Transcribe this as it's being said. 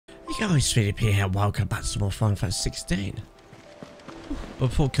guys, Philip here, welcome back to some more Final Fantasy 16.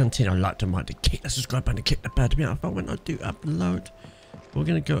 Before continuing, I'd like to remind you to click the subscribe button and click the bell to be notified when I do upload. We're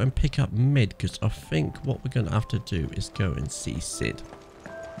going to go and pick up Mid, because I think what we're going to have to do is go and see Sid.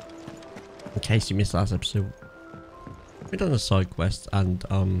 In case you missed last episode, we've done a side quest, and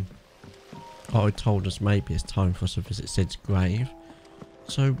I told us maybe it's time for us to visit Sid's grave.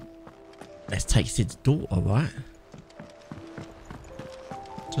 So, let's take Sid's daughter, right?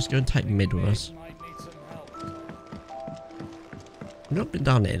 Just go and take Mid with us. We've not been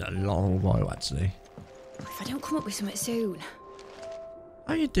down here in a long while, actually. If I don't come up with something soon.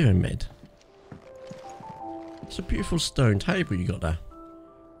 How you doing, Mid? It's a beautiful stone table you got there.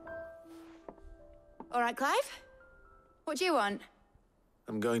 All right, Clive? What do you want?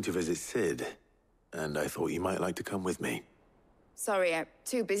 I'm going to visit Sid, and I thought you might like to come with me. Sorry, I'm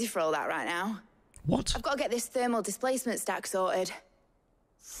too busy for all that right now. What? I've got to get this thermal displacement stack sorted.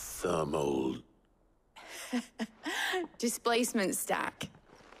 Thermal... Displacement stack.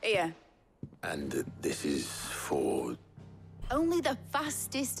 Here. And this is for... Only the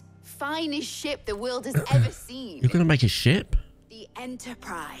fastest, finest ship the world has ever seen. You're going to make a ship? The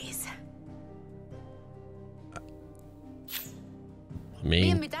Enterprise. I mean...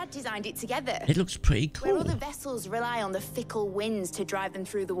 Me and my dad designed it together. It looks pretty cool. Where other vessels rely on the fickle winds to drive them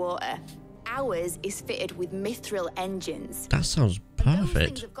through the water, ours is fitted with mithril engines. That sounds Those things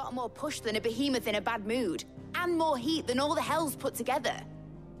perfect. have got more push than a behemoth in a bad mood, and more heat than all the hells put together.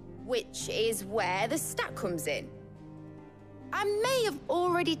 Which is where the stack comes in. I may have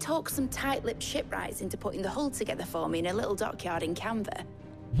already talked some tight-lipped shipwrights into putting the hull together for me in a little dockyard in Canva.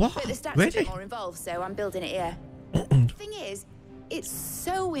 What? But the stack's a Really? bit more involved, so I'm building it here. Thing is, it's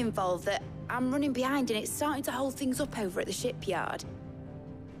so involved that I'm running behind and it's starting to hold things up over at the shipyard.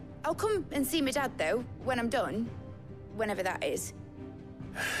 I'll come and see my dad, though, when I'm done. Whenever that is.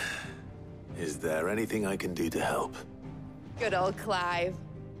 Is there anything I can do to help? Good old Clive.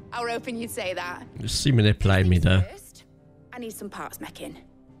 I were hoping you'd say that. You see manipulate me there. First, I need some parts meching.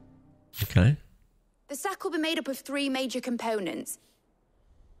 Okay. The stack will be made up of 3 major components.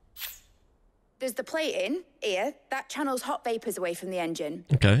 There's the plating, here, that channels hot vapors away from the engine.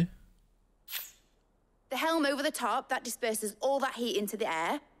 Okay. The helm over the top, that disperses all that heat into the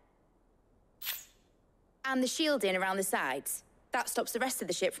air. And the shielding around the sides. That stops the rest of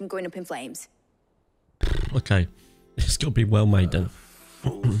the ship from going up in flames. Okay. It's got to be well made then.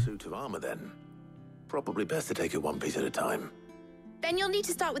 Full suit of armor, then. Probably best to take it one piece at a time. Then you'll need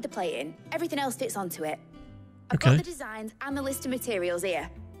to start with the plating. Everything else fits onto it. I've Okay. got the designs and the list of materials here.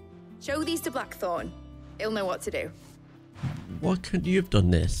 Show these to Blackthorn. He'll know what to do. Why couldn't you have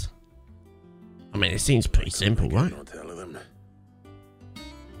done this? I mean, it seems pretty simple, right? Not tell them.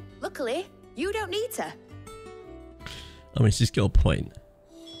 Luckily, you don't need to. I mean, she's got a point.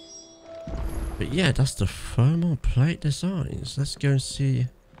 But yeah, that's the thermal plate designs. Let's go and see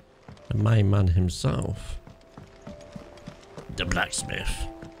the main man himself. The blacksmith.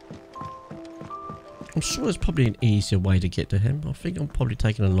 I'm sure there's probably an easier way to get to him. I think I'm probably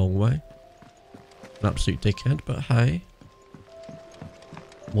taking a long way. An absolute dickhead, but hey.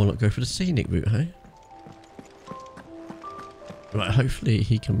 Why not go for the scenic route, hey? Right, hopefully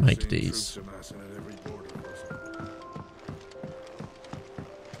he can make these.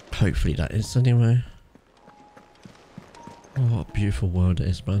 Hopefully that is anyway. Oh, what a beautiful world it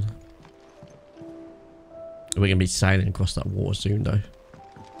is, man. We're going to be sailing across that water soon, though.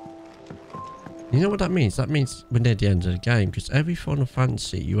 You know what that means? That means we're near the end of the game, because every Final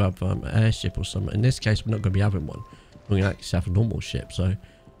Fantasy you have an airship or something. In this case, we're not going to be having one. We're going to actually have a normal ship, so...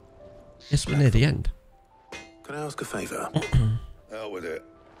 Yes, we're near the end. Can I ask a favor? Out with it.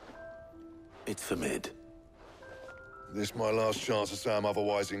 It's for Mid. This my last chance to say I'm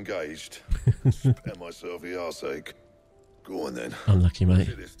otherwise engaged. Spare myself the arseache. Go on then. Unlucky,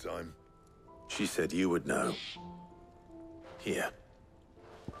 mate. This time. She said you would know. Here.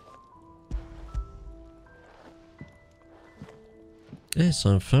 There's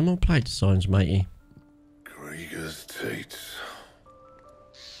some thermal plate designs, matey. Krieger's teats.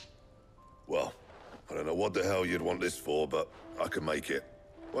 Well, I don't know what the hell you'd want this for, but I can make it.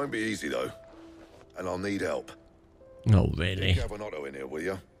 Won't be easy though. And I'll need help. Oh, really? Have an auto in here, will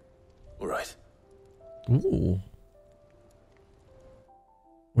you? All right. Ooh.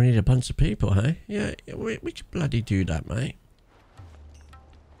 We need a bunch of people, hey? Yeah, we could bloody do that, mate.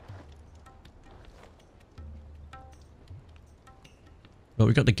 Well,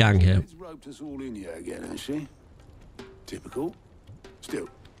 we got the gang here. It's roped us all in here again, hasn't she? Typical. Still,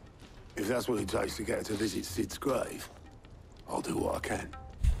 if that's what it takes to get her to visit Sid's grave, I'll do what I can.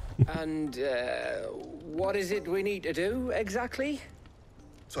 And, what is it we need to do, exactly?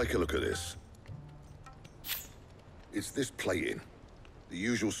 Take a look at this. It's this plating. The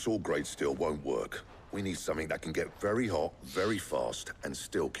usual sword grade steel won't work. We need something that can get very hot, very fast, and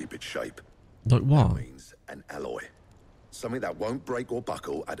still keep its shape. Like what? That means an alloy. Something that won't break or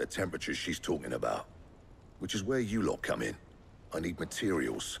buckle at the temperatures she's talking about. Which is where you lot come in. I need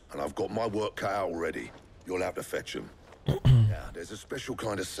materials, and I've got my work cut out already. You'll have to fetch them. Now, there's a special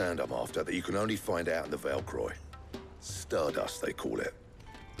kind of sand I'm after that you can only find out in the Valkyrie. Stardust, they call it.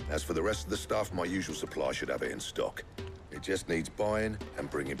 As for the rest of the stuff, my usual supply should have it in stock. It just needs buying and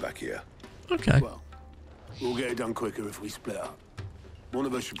bringing back here. Okay. Well, we'll get it done quicker if we split up. One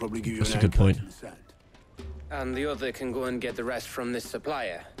of us should probably give you That's an a good point. in the sand. And the other can go and get the rest from this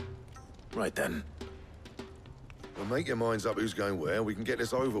supplier. Right then. Well, make your minds up who's going where, and we can get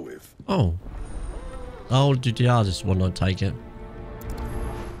this over with. Oh. I'll do the hardest one, I'll take it.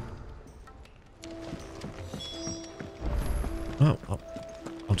 Oh,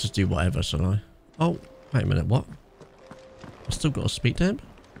 I'll just do whatever, shall I? Oh, wait a minute, what? I've still got to speak to him?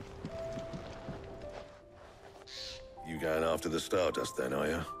 You going after the Stardust then, are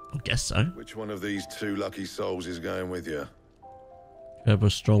you? I guess so. Which one of these two lucky souls is going with you?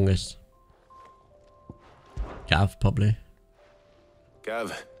 Whoever's strongest. Gav, probably.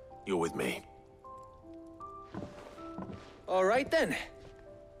 Gav, you're with me. All right then.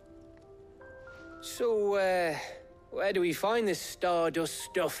 So, where do we find this Stardust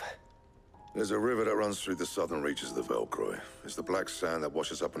stuff? There's a river that runs through the southern reaches of the Valkyrie. It's the black sand that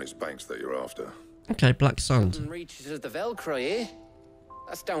washes up on its banks that you're after. Okay, Black Sand. Reaches of the Valkyrie, eh?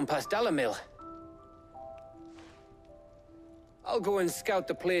 That's down past Dalamil. I'll go and scout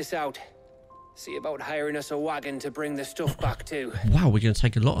the place out. See about hiring us a wagon to bring the stuff back to. Wow, we're going to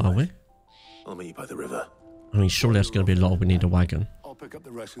take a lot, are we? I'll meet you by the river. I mean, surely that's going to be a lot. We need a wagon. I'll pick up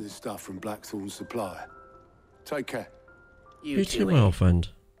the rest of this stuff from Blackthorn's supplier. Take care. You too, my old friend.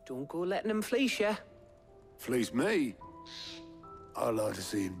 Don't go letting him fleece ya. Fleece me? I'd like to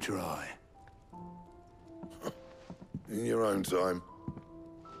see him try. In your own time.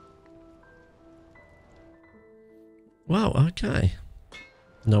 Wow, okay.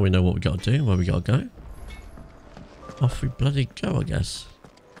 Now we know what we got to do, where we got to go. Off we bloody go, I guess.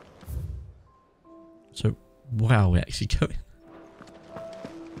 So, wow, we're actually going.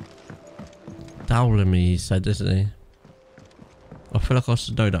 Dowlamy, he said, isn't he? I feel like I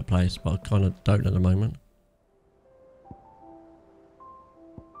should know that place, but I kind of don't at the moment.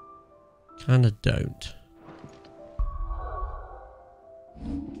 Kind of don't.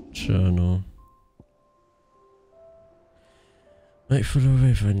 Journal. Wait for the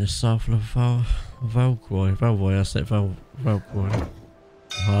river in the south of Valkyrie, I said Valkyrie.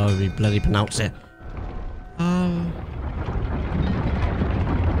 Oh, we bloody pronounce it.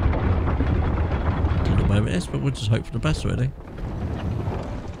 Don't know where it is, but we'll just hope for the best, really.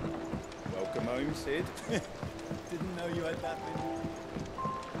 Welcome home, Sid. Didn't know you had that many.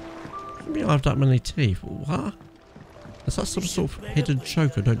 Maybe I have that many teeth. What? Is that some sort of hidden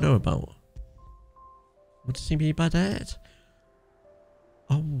choke I don't know about? What does he mean by that?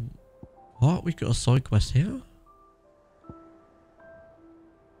 Oh, what? We've got a side quest here?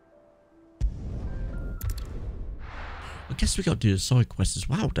 I guess we got to do the side quest as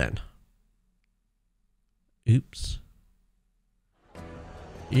well then. Oops.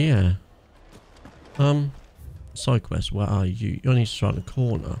 Yeah. Side quest, where are you? You're only just around the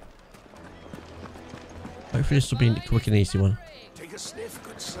corner. Hopefully this will be a quick and easy one. Take a sniff,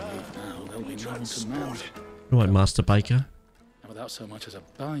 good sir. Now they'll be known to man. Right, Master Baker. And without so much as a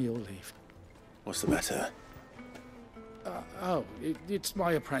by your leave. What's the matter? It's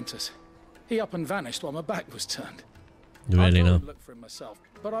my apprentice. He up and vanished while my back was turned. Really I know. look for him myself,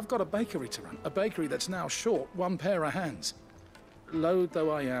 but I've got a bakery to run. A bakery that's now short one pair of hands. Loath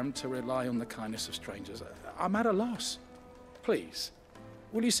though I am to rely on the kindness of strangers, I'm at a loss. Please,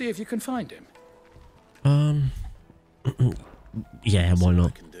 will you see if you can find him? Yeah, why See what not?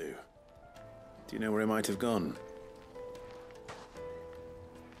 I can do. Do you know where he might have gone?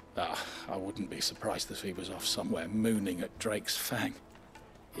 I wouldn't be surprised if he was off somewhere mooning at Drake's Fang.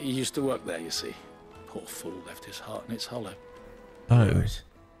 He used to work there, you see. Poor fool left his heart in its hollow. Oh, Right.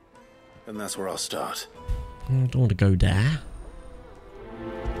 And that's where I'll start. I don't want to go there.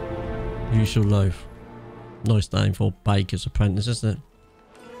 Usual loaf. Nice name for Baker's apprentice, isn't it?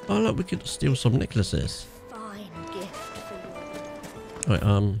 Oh look, we could steal some necklaces. Fine gift for you.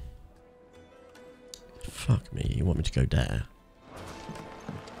 Right, fuck me, you want me to go there?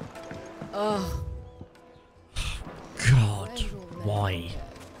 Oh, God, why?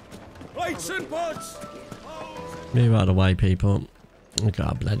 Plates and pots! Move out of the way, people. I've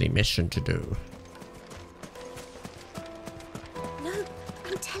got a bloody mission to do. no,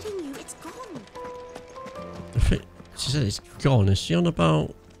 I'm telling you, it's gone. She said it's gone. Is she on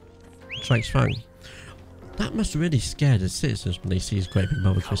about Drake's Fang? That must really scare the citizens when they see his great big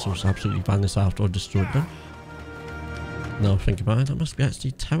mother crystals absolutely vanish after I destroyed them. Now I think about it, that must be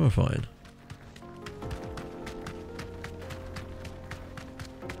actually terrifying.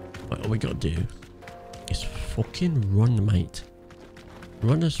 Right, all we gotta do is fucking run, mate.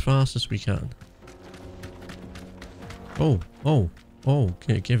 Run as fast as we can. Oh,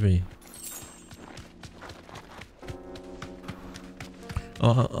 give me.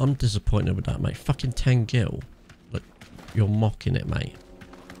 Oh, I'm disappointed with that, mate. Fucking 10 gil. Look, you're mocking it, mate.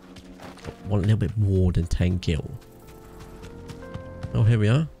 I want a little bit more than 10 gil. Oh, here we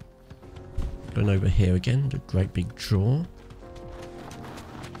are. Going over here again. The great big draw.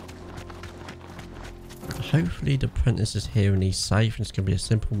 Hopefully the apprentice is here and he's safe and it's going to be a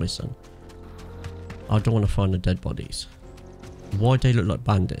simple mission. I don't want to find the dead bodies. Why do they look like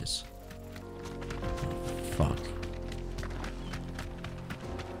bandits? Oh, fuck.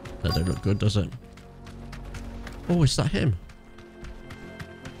 That don't look good, does it? Oh, is that him?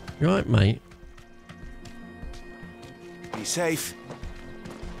 You alright, mate? Be safe.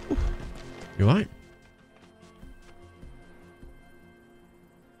 You alright?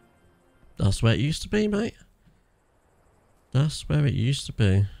 That's where it used to be, mate. That's where it used to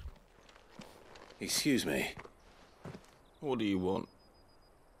be. Excuse me. What do you want?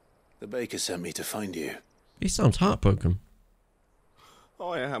 The baker sent me to find you. He sounds heartbroken.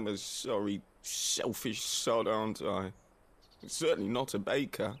 I am a sorry, selfish sod, aren't I? Certainly not a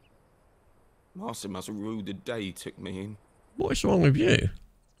baker. Master must have ruled the day he took me in. What is wrong with you?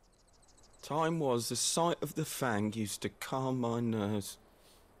 Time was the sight of the fang used to calm my nerves.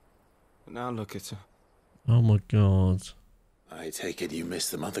 But now look at her. Oh my god. I take it you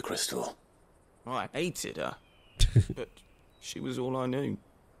missed the mother crystal. I hated her. But she was all I knew.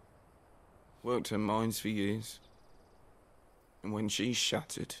 Worked her mines for years. And when she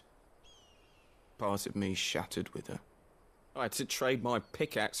shattered, part of me shattered with her. I had to trade my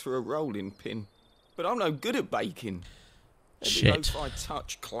pickaxe for a rolling pin. But I'm no good at baking. Every loaf I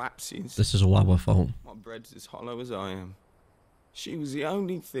touch collapses. This is all our fault. My bread's as hollow as I am. She was the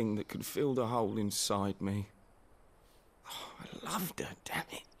only thing that could fill the hole inside me. Oh, I loved her, damn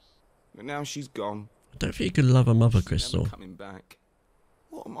it. But now she's gone. I don't think you could love a mother crystal. Never coming back.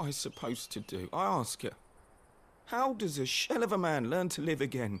 What am I supposed to do? I ask her. How does a shell of a man learn to live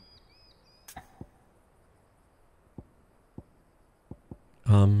again?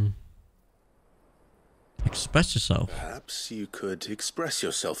 Express yourself. Perhaps you could express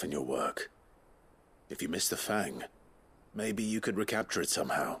yourself in your work. If you miss the fang, maybe you could recapture it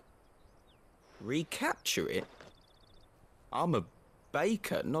somehow. Recapture it? I'm a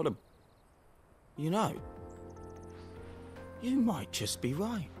baker, not a... You know, you might just be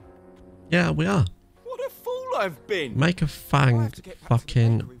right. Yeah, we are. What a fool I've been! Make a fang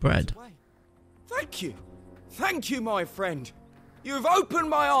fucking bread. Thank you! Thank you, my friend! You've opened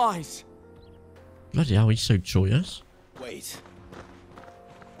my eyes! Bloody hell, he's so joyous. Wait.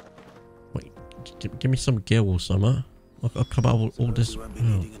 Wait, give me some gil or something. I'll come out with all this. You won't be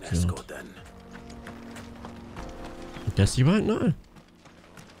needing an escort then. I guess you won't know.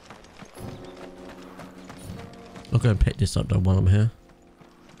 I'll go and pick this up though while I'm here.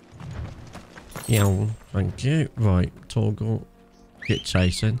 Yeah, thank you. Right, toggle. Get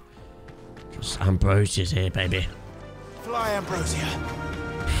chasing. Just Ambrosia's here, baby. Fly, Ambrosia.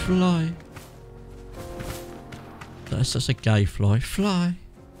 Fly. That's such a gay fly. Fly.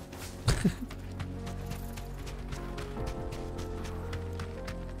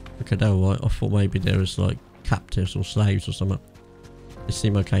 Okay, they're alright. I thought maybe there was like captives or slaves or something. They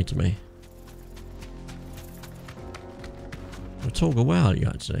seem okay to me. Toggle, where are you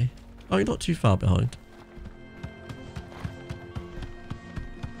actually? Oh, you're not too far behind.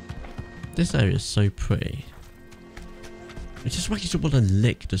 This area is so pretty. It just makes you want to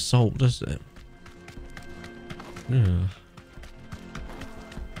lick the salt, doesn't it? Yeah.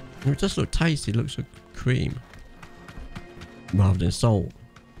 It does look tasty. It looks like cream rather than salt.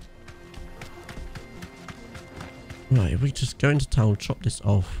 Right, if we just go into town, chop this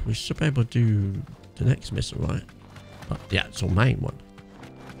off, we should be able to do the next mission, right? Like the actual main one.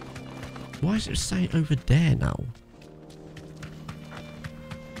 Why does it say over there now?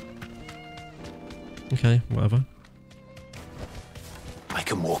 Okay, whatever. I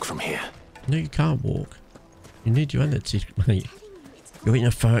can walk from here. No, you can't walk. You need your energy, mate. You're in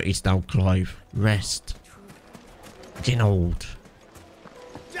your 30s now, Clive. Rest. Getting old.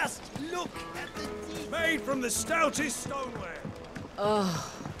 Just look at the detail. Made from the stoutest stoneware.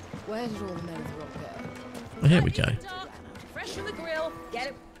 Oh, where did all the men of the rock go? Oh, here we go. Fresh from the grill. Get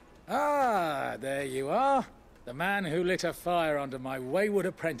it. Ah, there you are. The man who lit a fire under my wayward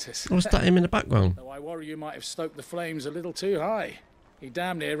apprentice. Was that him in the background? Though I worry you might have stoked the flames a little too high. He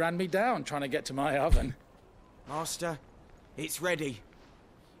damn near ran me down trying to get to my oven. Master, it's ready.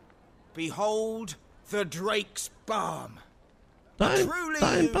 Behold the Drake's Balm.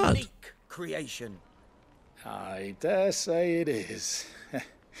 Truly unique creation. I dare say it is.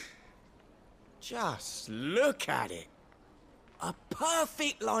 Just look at it. A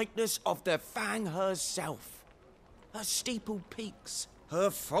perfect likeness of the Fang herself. Her steepled peaks, her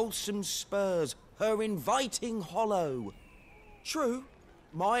fulsome spurs, her inviting hollow. True,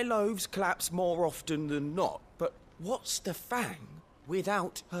 my loaves collapse more often than not, but what's the Fang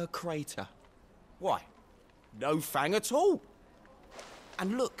without her crater? Why, no Fang at all.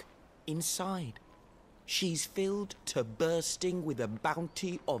 And look, inside. She's filled to bursting with a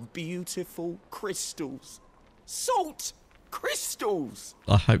bounty of beautiful crystals. Salt crystals!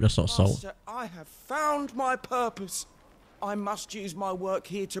 I hope that's not salt. Master, I have found my purpose. I must use my work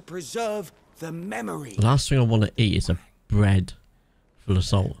here to preserve the memory. The last thing I want to eat is a bread full of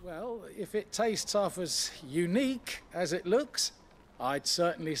salt. Well, if it tastes half as unique as it looks, I'd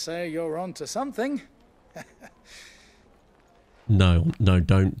certainly say you're onto something. No,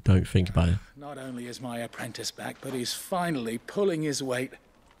 don't think about it. Not only is my apprentice back, but he's finally pulling his weight.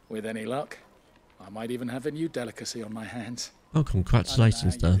 With any luck, I might even have a new delicacy on my hands. Oh,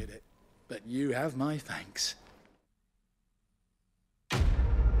 congratulations, I don't know how Dan. you did it, but you have my thanks.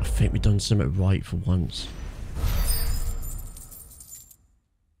 I think we've done something right for once.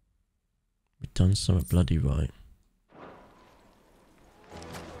 We've done something bloody right.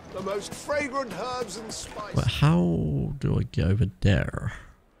 The most fragrant herbs and spices. But how do I get over there?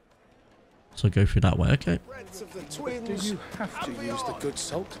 So I go through that way, okay. Of the twins, Do you have to use the good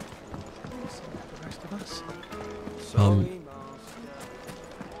salt? The rest of us?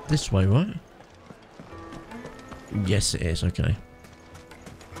 This way, right? Yes, it is, okay.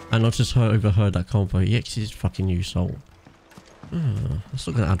 And I've just overheard that convo. He actually just fucking use salt. That's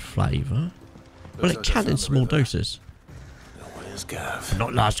not going to add flavour. Well, it can in small doses. Where's Gav?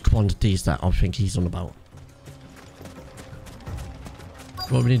 Not large quantities that I think he's on about.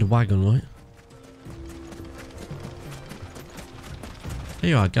 Well, we need a wagon, right? Here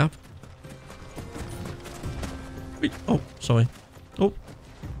you are, Gav. Wait, oh, sorry. Oh.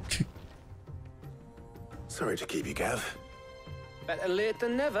 Sorry to keep you, Gav. Better late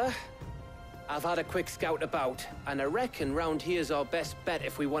than never. I've had a quick scout about, and I reckon round here's our best bet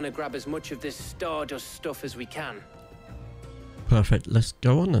if we want to grab as much of this Stardust stuff as we can. Perfect. Let's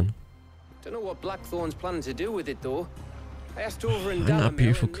go on then. Don't know what Blackthorn's planning to do with it though. I asked over in Isn't that a Dalamir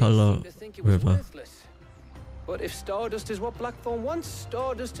beautiful and they colour seemed to think it was river? worthless. But if Stardust is what Blackthorn wants,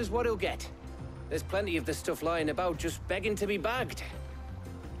 Stardust is what he'll get. There's plenty of the stuff lying about just begging to be bagged.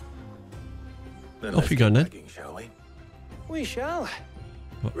 Then Off you go, Ned. bagging, shall we? We shall.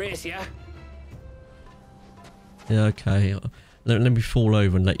 What? Race ya. Yeah, okay. Let me fall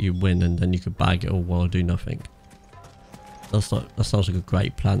over and let you win, and then you could bag it all while I do nothing. That sounds like a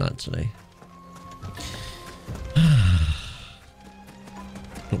great plan, actually.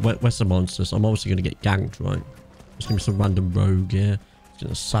 Where's the monsters? I'm obviously going to get ganked, right? There's going to be some random rogue here. He's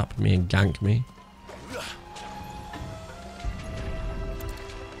going to sap me and gank me.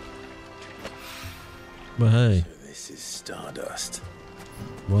 But hey. So this is Stardust.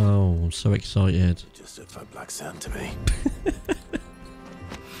 Wow, I'm so excited. It just looked like black sand to me.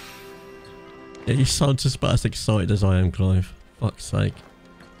 Yeah, you sound just about as excited as I am, Clive. Fuck's sake.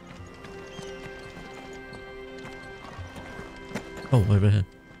 Oh, over here.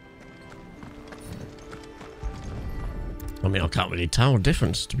 I mean, I can't really tell the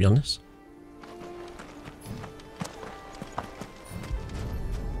difference, to be honest.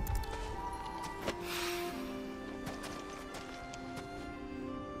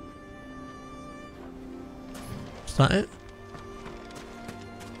 Is that it?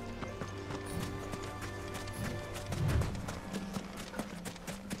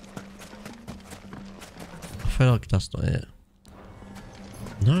 I feel like that's not it.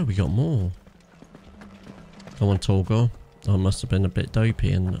 No, we got more. Come on, tall girl. I must have been a bit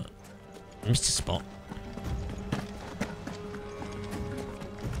dopey and missed a spot.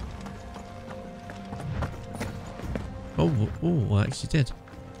 Oh, I actually did.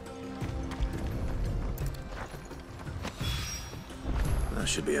 That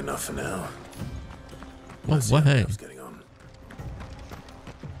should be enough for now. Oh, Let's see how hey. Gav's getting on.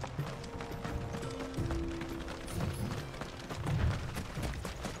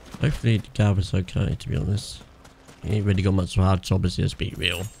 Hopefully Gav is okay, to be honest. He ain't really got much of a hard job as he is, to be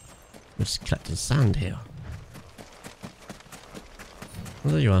real. We're just collecting sand here.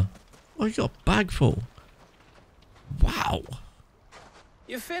 there you are. Oh, you got a bag full. Wow.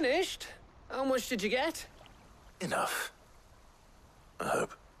 You finished? How much did you get? Enough. I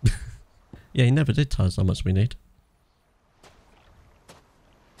hope. Yeah, he never did tell us how much we need.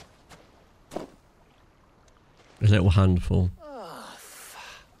 A little handful. Oh,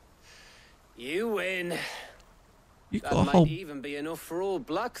 you win. You That got a might whole... even be enough for old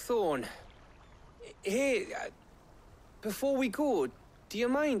Blackthorn. Hey, before we go, do you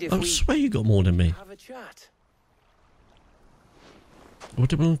mind if I we swear you got more than me. have a chat? What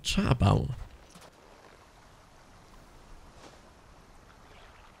do we want to chat about?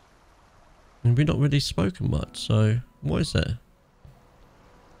 And we've not really spoken much, so what is it?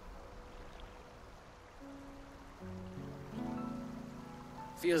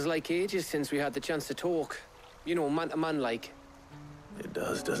 Feels like ages since we had the chance to talk. You know, man to man like. It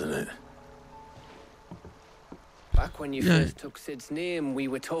does, doesn't it? Back when you first took Sid's name, we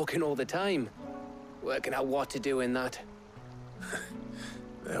were talking all the time. Working out what to do in that.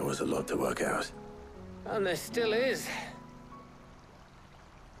 There was a lot to work out. And there still is.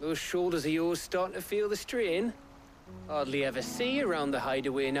 Those shoulders of yours starting to feel the strain. Hardly ever see you around the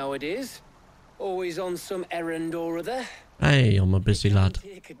hideaway nowadays. Always on some errand or other. Hey, I'm a busy lad.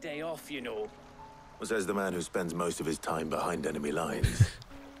 Take a day off, you know. Says the man who spends most of his time behind enemy lines.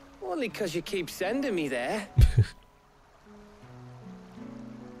 Only 'cause you keep sending me there.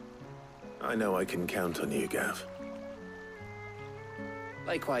 I know I can count on you, Gav.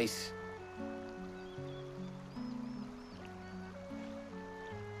 Likewise.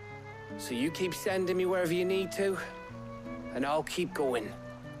 So you keep sending me wherever you need to, and I'll keep going.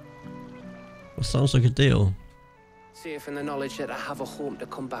 Well, sounds like a deal. Safe in the knowledge that I have a home to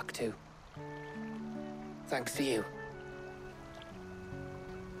come back to. Thanks to you.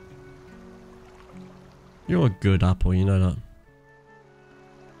 You're a good apple, you know that.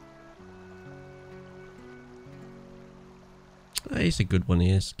 He's a good one,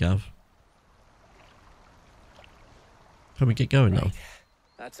 he is, Gav. Can we get going now?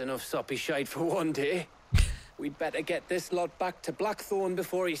 That's enough soppy shite for one day. We'd better get this lot back to Blackthorn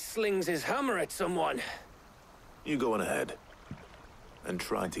before he slings his hammer at someone. You go on ahead. And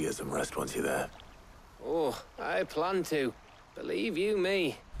try to get some rest once you're there. Oh, I plan to. Believe you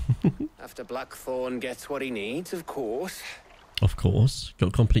me. After Blackthorn gets what he needs, of course. Of course. Got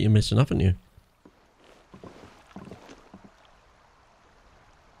to complete your mission, haven't you?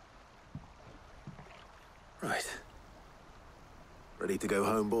 Right. Ready to go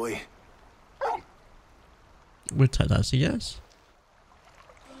home, boy? We'll take that as a yes.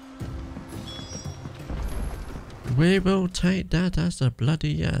 We will take that as a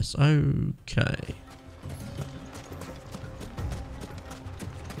bloody yes. Okay.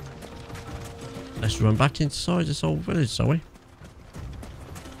 Let's run back inside this old village, shall we?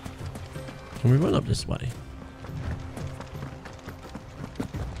 Can we run up this way?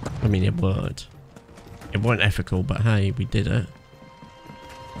 I mean, it would. It wasn't ethical, but hey, we did it.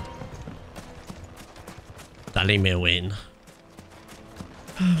 Dally me a win.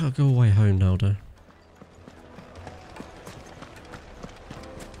 I'll go away home now, though.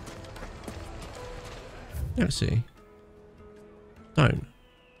 Actually, don't.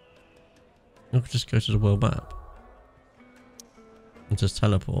 I could just go to the world map and just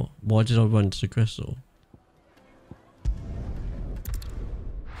teleport. Why did I run to the crystal?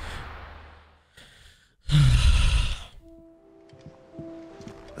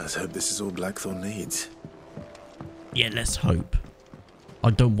 Let's hope this is all Blackthorn needs. Yeah, let's hope. I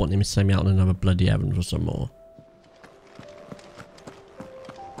don't want him to send me out on another bloody errand for some more.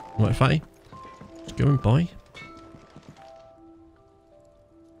 Right, Fatty? Just go and buy.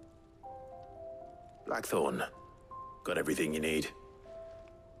 Blackthorn. Got everything you need?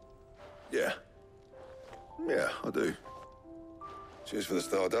 Yeah. Yeah, I do. Cheers for the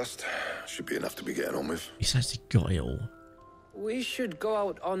stardust. Should be enough to be getting on with. He says he got it all. We should go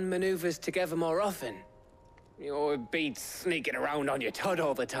out on maneuvers together more often. You know, it beats sneaking around on your tud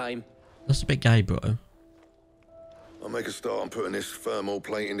all the time. That's a bit gay, bro. I'll make a start on putting this thermal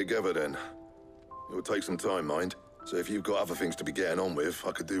plating together then. It will take some time, mind. So if you've got other things to be getting on with,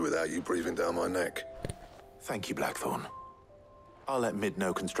 I could do without you breathing down my neck. Thank you, Blackthorn. I'll let Mid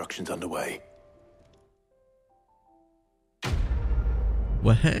know construction's underway.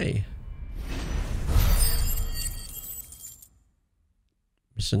 Well, hey.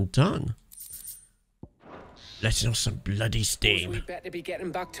 Mission done. Letting off some bloody steam. We better be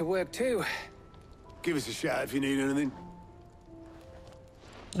getting back to work too. Give us a shout if you need anything.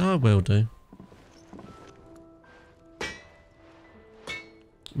 I will do.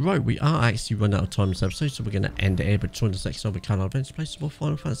 Right, we are actually running out of time in this episode, so we're going to end it here. But join us next time we can events, play some more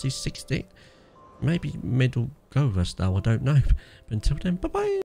Final Fantasy XVI. Maybe mid will go with us now, I don't know. But until then, bye bye.